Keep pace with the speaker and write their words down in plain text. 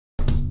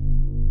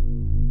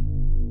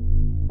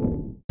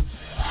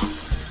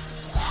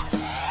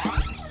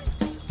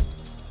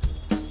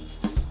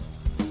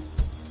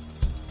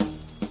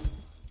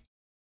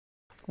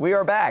We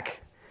are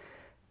back.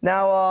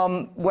 Now,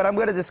 what I'm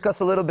going to discuss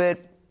a little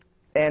bit,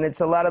 and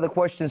it's a lot of the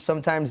questions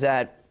sometimes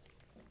that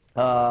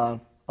a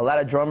lot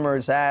of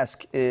drummers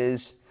ask,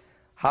 is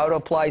how to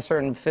apply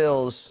certain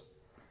fills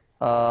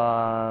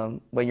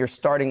when you're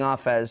starting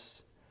off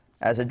as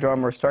a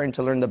drummer, starting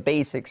to learn the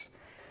basics.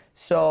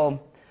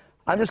 So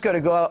I'm just going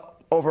to go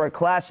over a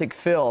classic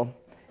fill,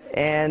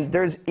 and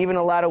there's even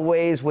a lot of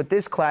ways with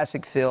this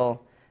classic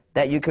fill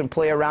that you can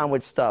play around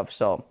with stuff.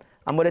 So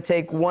I'm going to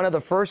take one of the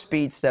first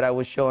beats that I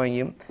was showing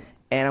you,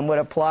 and I'm going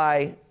to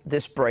apply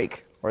this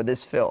break or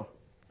this fill.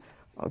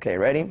 Okay,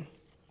 ready?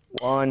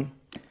 1,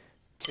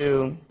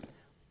 2,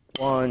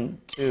 1,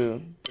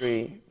 2,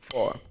 3,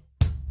 4.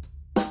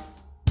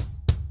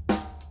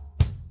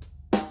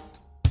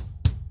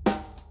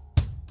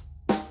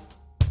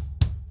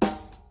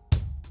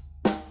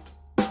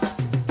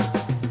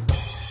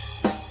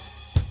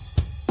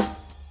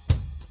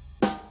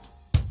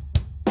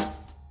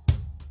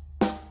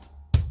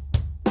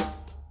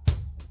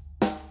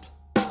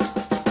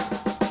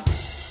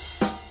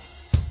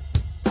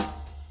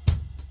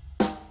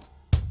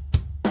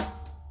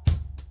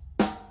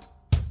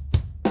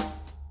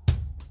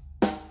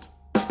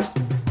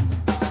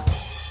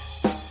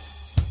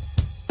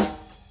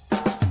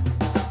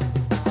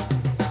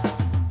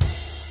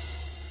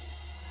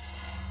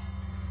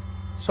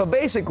 So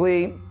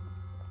basically,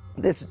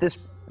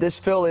 this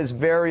fill is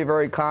very,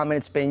 very common.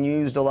 It's been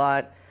used a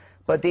lot.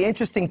 But the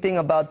interesting thing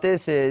about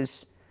this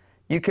is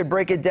you could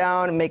break it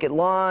down and make it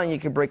long. You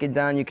can break it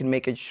down. You can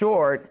make it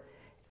short.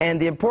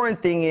 And the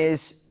important thing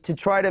is to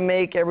try to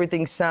make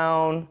everything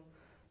sound,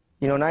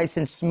 you know, nice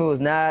and smooth,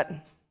 not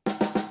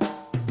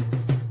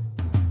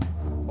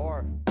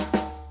or.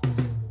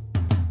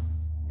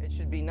 It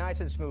should be nice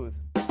and smooth.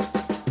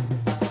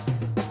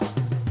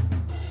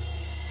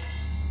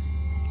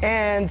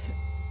 And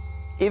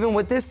even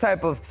with this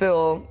type of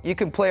fill, you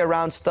can play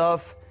around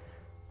stuff,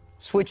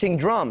 switching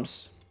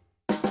drums.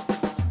 And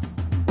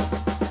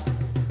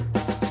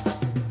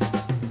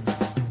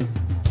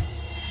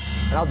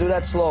I'll do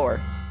that slower.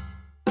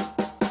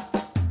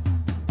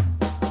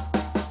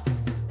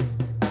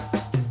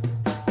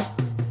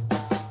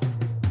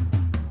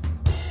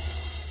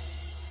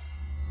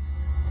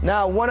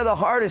 Now, one of the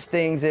hardest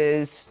things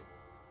is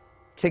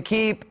to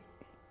keep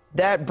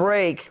that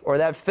break or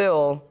that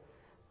fill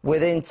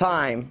within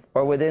time,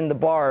 or within the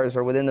bars,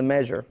 or within the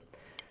measure.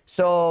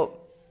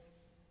 So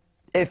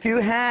if you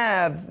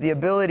have the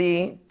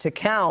ability to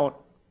count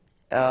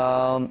in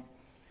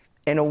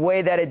a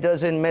way that it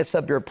doesn't mess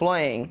up your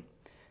playing,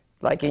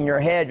 like in your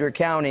head you're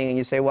counting and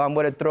you say, well, I'm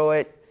going to throw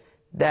it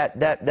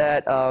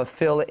that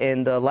fill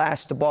in the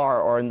last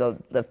bar, or in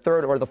the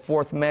third or the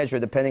fourth measure,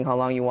 depending how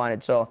long you want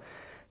it. So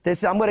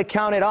this, I'm going to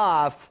count it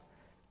off,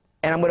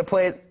 and I'm going to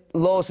play it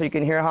low so you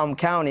can hear how I'm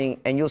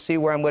counting, and you'll see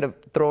where I'm going to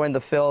throw in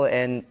the fill,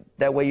 and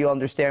that way you'll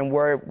understand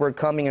where we're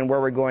coming and where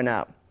we're going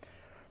out.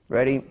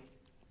 Ready?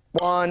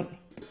 1,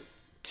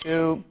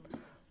 2,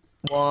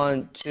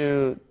 1,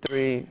 2,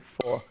 3,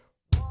 4.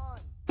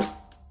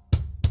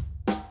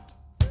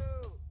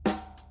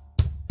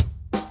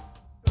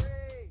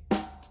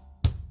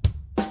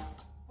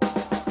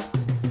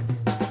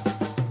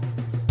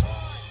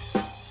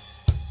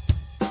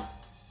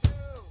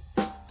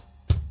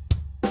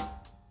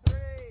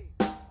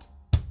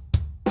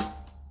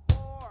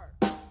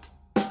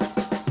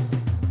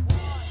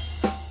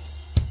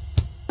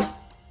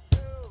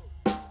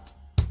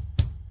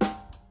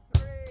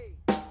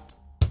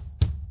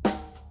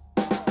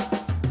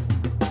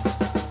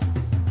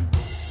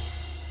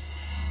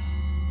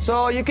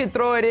 So you could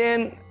throw it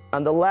in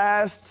on the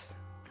last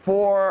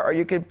 4, or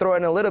you could throw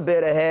in a little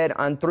bit ahead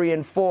on 3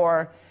 and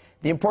 4.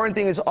 The important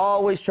thing is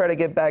always try to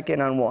get back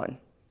in on 1.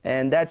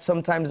 And that's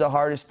sometimes the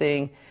hardest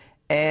thing.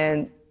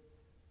 And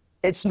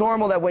it's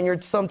normal that when you're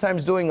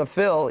sometimes doing a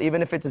fill,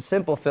 even if it's a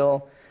simple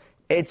fill,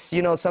 it's,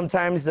 you know,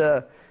 sometimes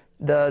the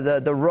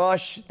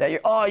rush that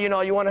you're, oh, you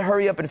know, you want to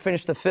hurry up and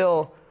finish the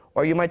fill,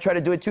 or you might try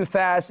to do it too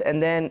fast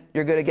and then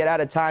you're going to get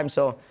out of time.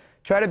 So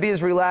try to be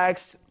as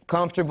relaxed,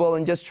 comfortable,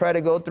 and just try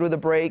to go through the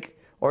break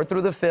or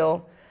through the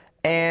fill.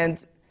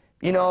 And,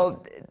 you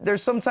know,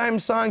 there's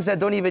sometimes songs that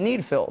don't even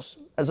need fills.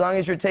 As long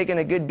as you're taking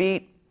a good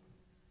beat,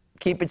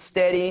 keep it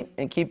steady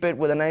and keep it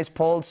with a nice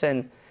pulse.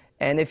 And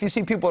if you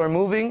see people are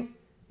moving,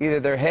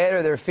 either their head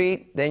or their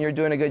feet, then you're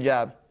doing a good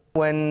job.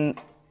 When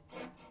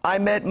I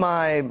met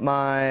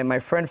my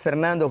friend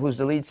Fernando, who's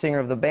the lead singer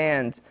of the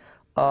band,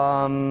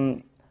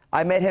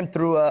 I met him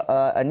through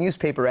a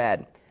newspaper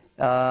ad.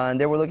 And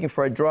they were looking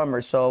for a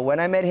drummer. So when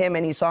I met him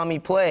and he saw me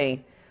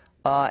play,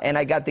 and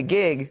I got the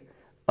gig,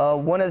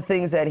 one of the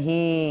things that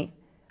he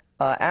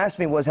asked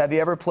me was, have you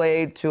ever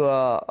played to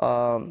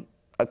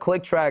a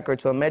click track or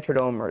to a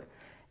metronome?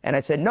 And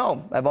I said,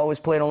 no, I've always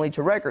played only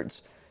to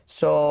records.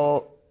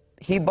 So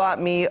he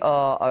bought me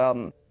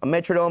a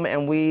metronome,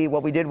 and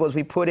what we did was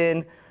we put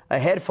in a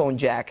headphone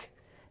jack.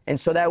 And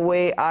so that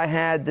way I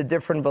had the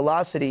different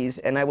velocities,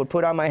 and I would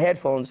put on my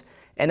headphones,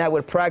 and I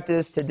would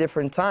practice to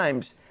different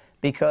times.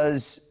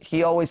 Because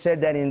he always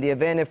said that in the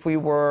event if we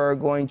were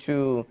going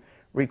to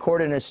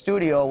record in a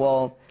studio,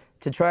 well,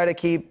 to try to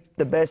keep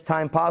the best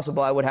time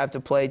possible, I would have to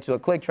play to a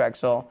click track.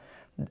 So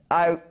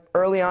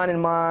early on in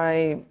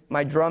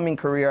my drumming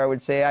career, I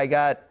would say I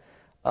got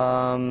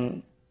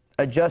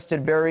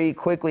adjusted very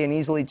quickly and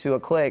easily to a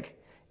click.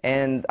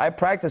 And I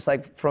practiced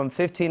like from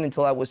 15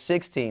 until I was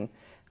 16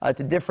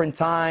 to different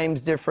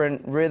times,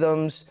 different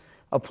rhythms,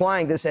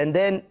 applying this. And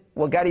then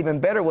what got even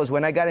better was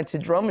when I got into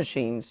drum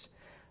machines.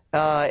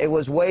 It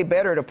was way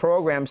better to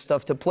program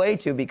stuff to play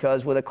to,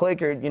 because with a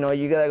clicker, you know,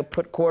 you gotta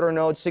put quarter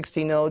notes,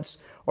 16 notes,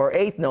 or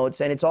 8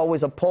 notes, and it's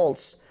always a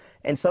pulse.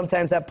 And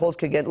sometimes that pulse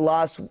could get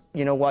lost,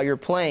 you know, while you're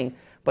playing.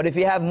 But if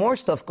you have more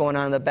stuff going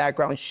on in the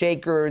background,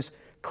 shakers,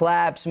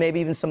 claps, maybe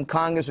even some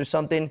congas or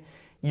something,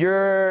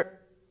 you're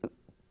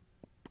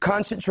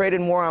concentrated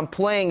more on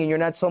playing, and you're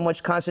not so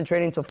much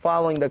concentrating to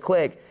following the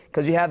click,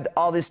 because you have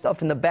all this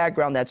stuff in the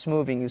background that's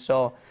moving you.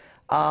 So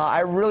I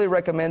really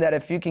recommend that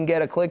if you can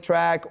get a click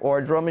track or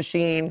a drum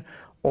machine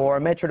or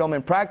a metronome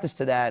and practice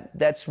to that,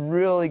 that's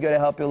really going to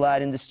help you a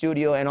lot in the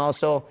studio and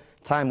also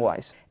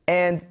time-wise.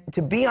 And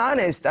to be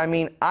honest, I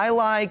mean, I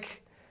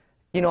like,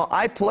 you know,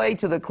 I play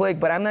to the click,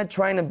 but I'm not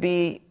trying to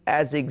be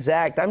as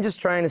exact. I'm just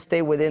trying to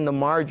stay within the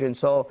margin.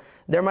 So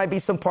there might be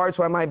some parts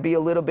where I might be a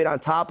little bit on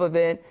top of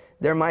it.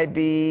 There might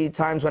be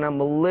times when I'm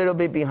a little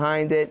bit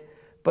behind it.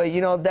 But,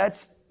 you know,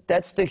 that's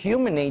the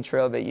human nature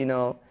of it, you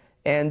know.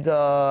 And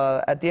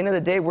at the end of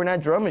the day, we're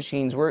not drum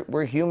machines.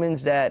 We're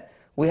humans that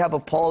we have a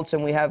pulse,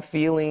 and we have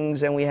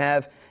feelings, and we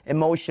have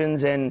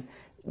emotions, and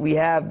we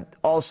have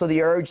also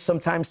the urge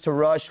sometimes to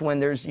rush when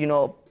there's, you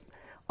know,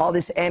 all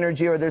this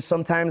energy, or there's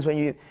sometimes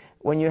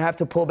when you have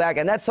to pull back.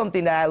 And that's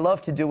something that I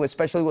love to do,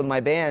 especially with my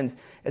band,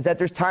 is that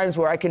there's times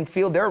where I can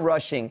feel they're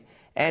rushing.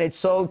 And it's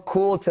so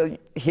cool to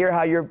hear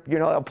how you're, you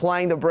know,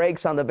 applying the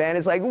brakes on the band.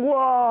 It's like,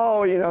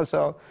 whoa, you know,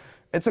 so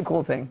it's a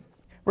cool thing.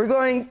 We're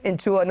going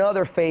into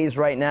another phase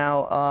right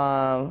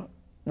now,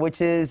 which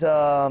is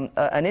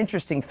an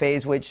interesting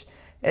phase, which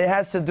it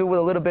has to do with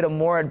a little bit of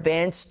more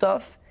advanced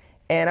stuff.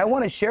 And I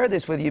want to share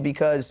this with you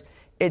because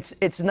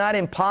it's not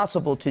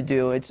impossible to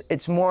do.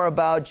 It's more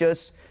about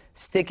just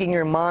sticking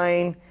your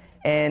mind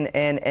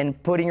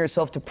and putting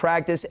yourself to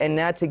practice, and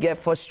not to get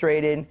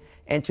frustrated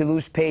and to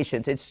lose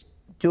patience. It's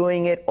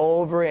doing it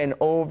over and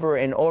over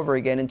and over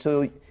again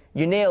until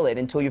you nail it,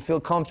 until you feel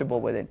comfortable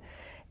with it.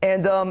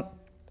 And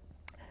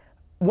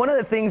one of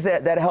the things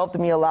that helped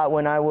me a lot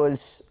when I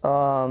was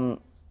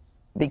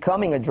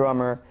becoming a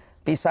drummer,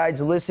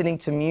 besides listening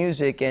to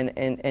music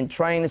and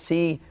trying to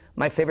see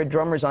my favorite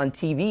drummers on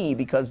TV,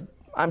 because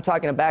I'm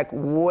talking back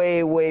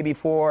way, way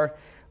before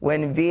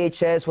when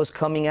VHS was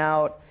coming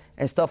out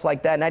and stuff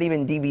like that, not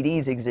even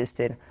DVDs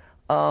existed.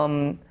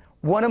 One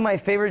of my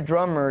favorite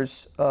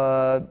drummers,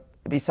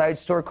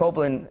 besides Stuart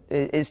Copeland,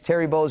 is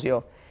Terry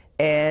Bozzio.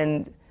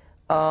 And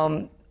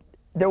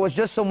there was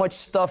just so much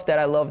stuff that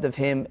I loved of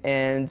him,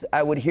 and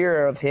I would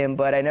hear of him,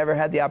 but I never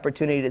had the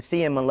opportunity to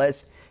see him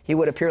unless he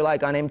would appear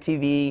like on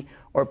MTV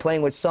or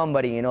playing with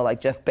somebody, you know,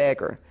 like Jeff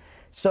Becker.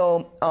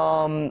 So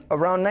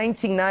around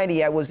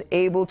 1990, I was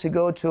able to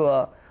go to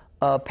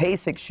a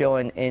PASIC show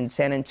in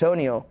San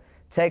Antonio,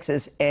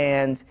 Texas,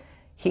 and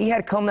he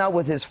had come out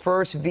with his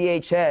first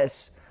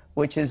VHS,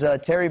 which is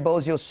Terry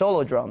Bozzio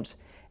solo drums.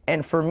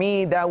 And for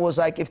me, that was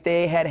like if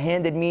they had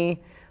handed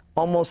me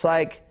almost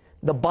like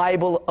the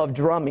Bible of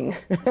drumming.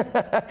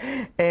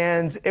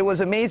 And it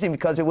was amazing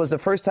because it was the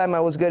first time I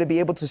was going to be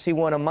able to see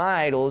one of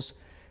my idols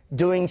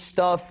doing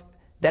stuff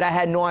that I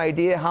had no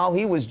idea how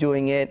he was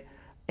doing it,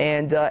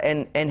 and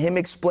him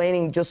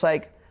explaining just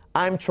like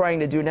I'm trying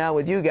to do now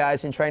with you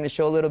guys, and trying to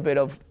show a little bit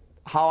of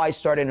how I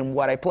started and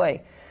what I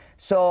play.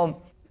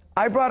 So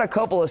I brought a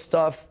couple of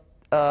stuff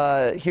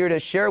here to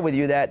share with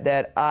you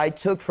that I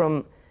took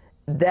from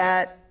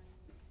that,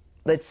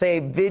 let's say,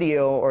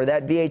 video or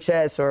that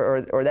VHS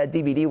or that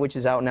DVD, which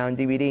is out now in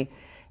DVD.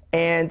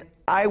 And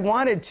I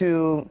wanted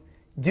to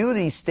do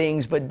these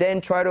things, but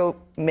then try to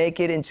make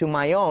it into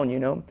my own, you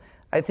know.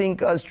 I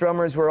think us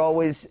drummers were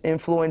always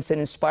influenced and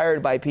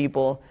inspired by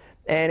people.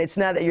 And it's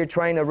not that you're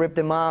trying to rip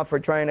them off or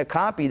trying to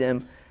copy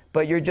them,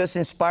 but you're just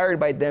inspired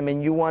by them,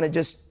 and you want to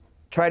just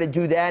try to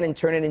do that and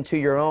turn it into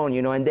your own,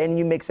 you know, and then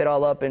you mix it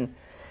all up.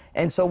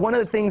 And so one of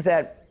the things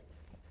that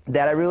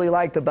I really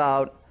liked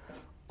about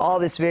all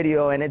this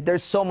video, and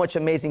there's so much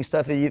amazing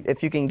stuff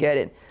if you can get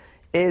it,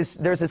 is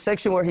there's a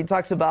section where he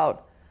talks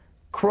about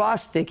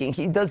cross-sticking.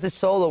 He does this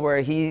solo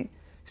where he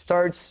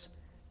starts,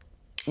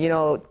 you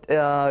know,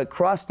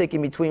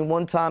 cross-sticking between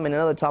one tom and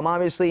another tom.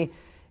 Obviously,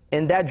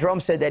 in that drum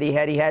set that he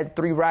had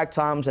 3 rack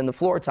toms and the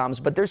floor toms.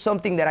 But there's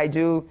something that I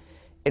do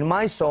in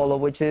my solo,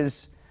 which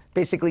is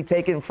basically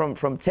taken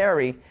from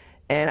Terry,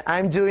 and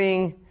I'm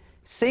doing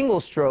single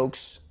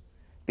strokes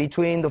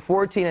between the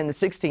 14 and the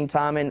 16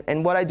 tom.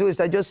 And what I do is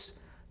I just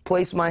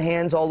place my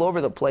hands all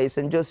over the place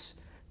and just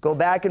go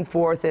back and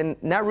forth and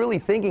not really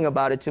thinking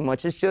about it too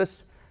much. It's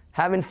just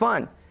having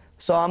fun.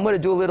 So I'm going to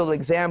do a little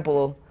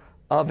example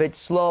of it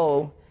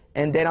slow,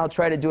 and then I'll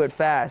try to do it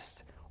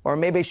fast. Or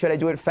maybe should I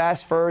do it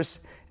fast first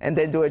and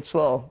then do it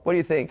slow? What do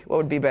you think? What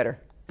would be better?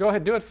 Go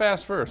ahead, do it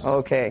fast first.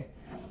 Okay.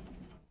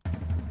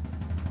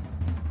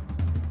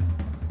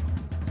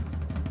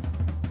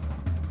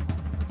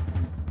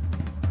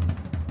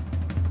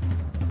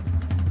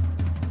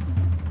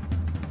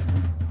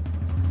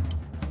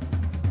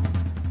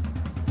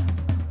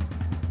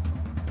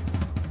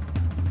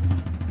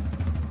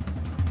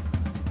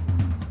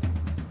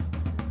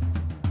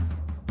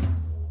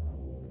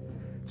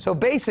 So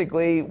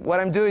basically, what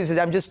I'm doing is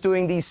I'm just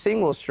doing these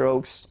single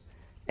strokes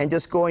and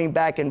just going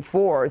back and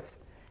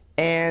forth.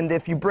 And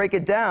if you break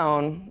it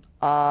down,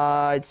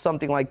 it's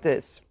something like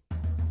this.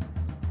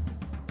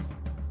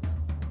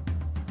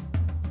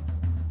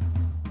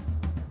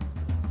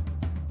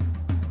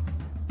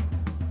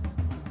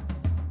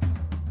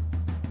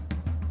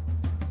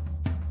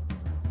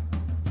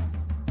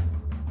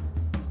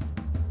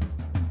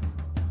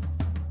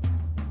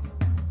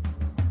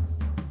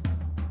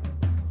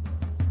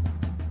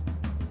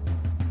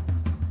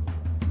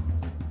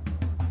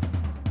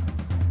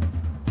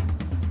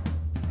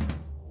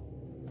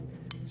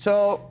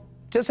 So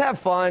just have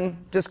fun,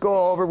 just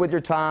go over with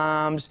your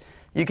toms.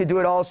 You could do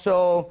it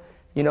also,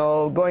 you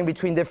know, going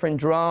between different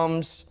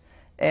drums.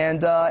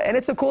 And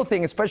it's a cool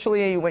thing,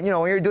 especially when, you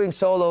know, when you're doing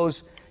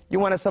solos, you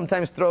want to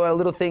sometimes throw a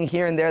little thing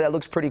here and there that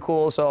looks pretty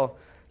cool. So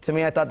to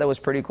me, I thought that was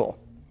pretty cool.